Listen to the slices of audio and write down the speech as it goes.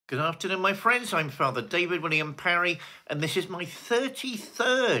Good afternoon, my friends. I'm Father David William Parry, and this is my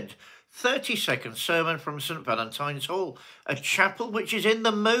 33rd 30-second sermon from St Valentine's Hall, a chapel which is in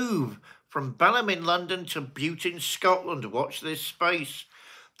the move from Balham in London to Bute in Scotland. Watch this space.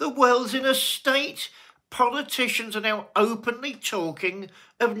 The world's in a state. Politicians are now openly talking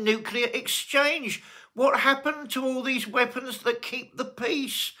of nuclear exchange. What happened to all these weapons that keep the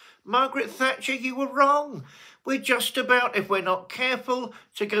peace? Margaret Thatcher, you were wrong. We're just about, if we're not careful,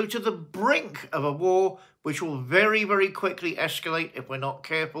 to go to the brink of a war which will very, very quickly escalate, if we're not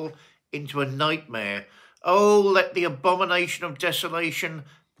careful, into a nightmare. Oh, let the abomination of desolation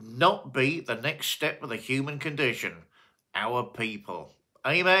not be the next step of the human condition. Our people.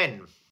 Amen.